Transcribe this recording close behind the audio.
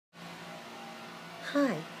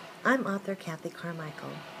Hi, I'm author Kathy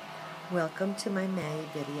Carmichael. Welcome to my May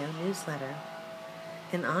video newsletter.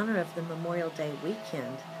 In honor of the Memorial Day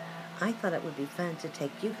weekend, I thought it would be fun to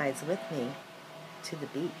take you guys with me to the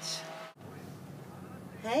beach.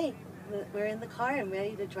 Hey, we're in the car and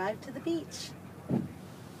ready to drive to the beach.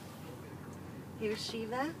 Here's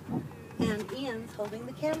Shiva, and Ian's holding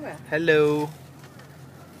the camera. Hello.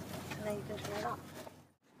 And now you can turn it off.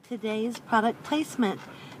 Today's product placement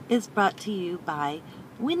is brought to you by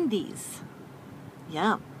Wendy's.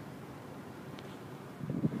 Yum.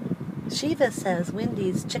 Shiva says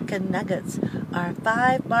Wendy's chicken nuggets are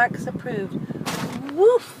 5 marks approved.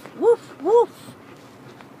 Woof, woof, woof.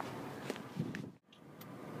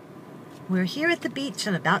 We're here at the beach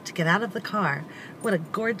and about to get out of the car. What a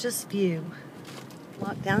gorgeous view.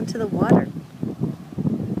 Walk down to the water.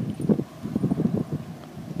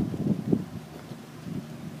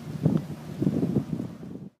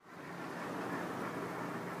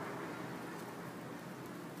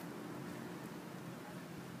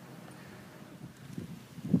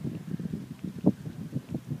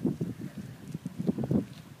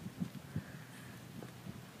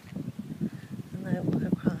 And let it walk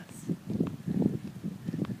across.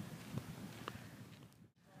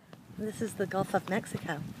 This is the Gulf of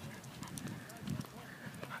Mexico.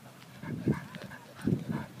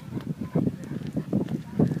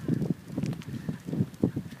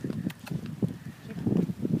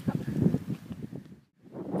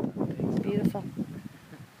 It's beautiful.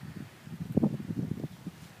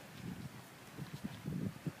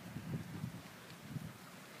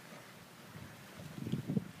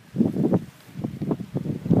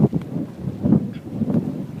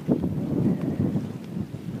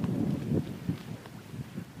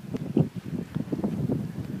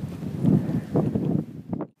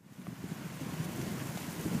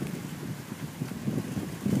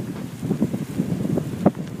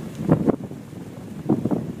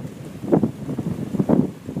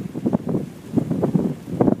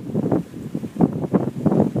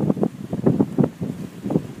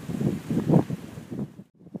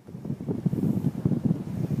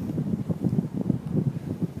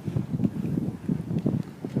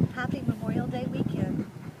 Happy Memorial Day weekend.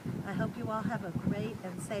 I hope you all have a great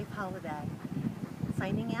and safe holiday.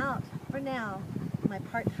 Signing out for now, my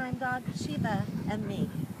part-time dog Shiva and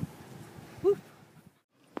me. Woo.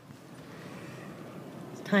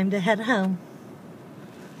 It's time to head home.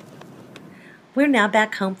 We're now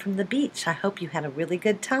back home from the beach. I hope you had a really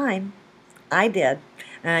good time. I did,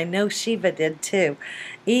 and I know Shiva did too.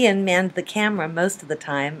 Ian manned the camera most of the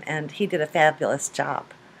time, and he did a fabulous job.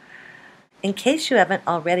 In case you haven't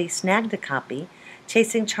already snagged a copy,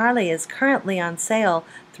 Chasing Charlie is currently on sale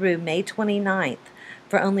through May 29th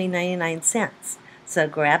for only 99 cents. So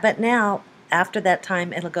grab it now. After that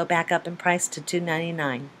time, it'll go back up in price to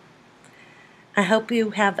 $2.99. I hope you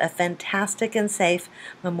have a fantastic and safe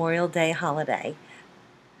Memorial Day holiday.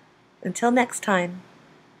 Until next time,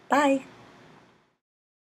 bye.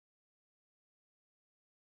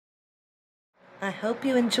 I hope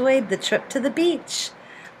you enjoyed the trip to the beach.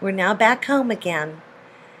 We're now back home again.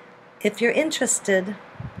 If you're interested,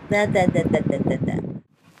 I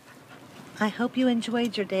hope you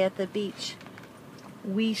enjoyed your day at the beach.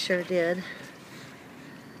 We sure did.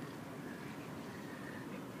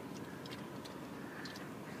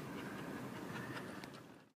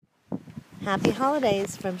 Happy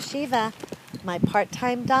holidays from Shiva, my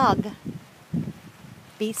part-time dog.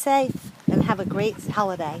 Be safe and have a great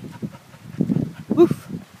holiday.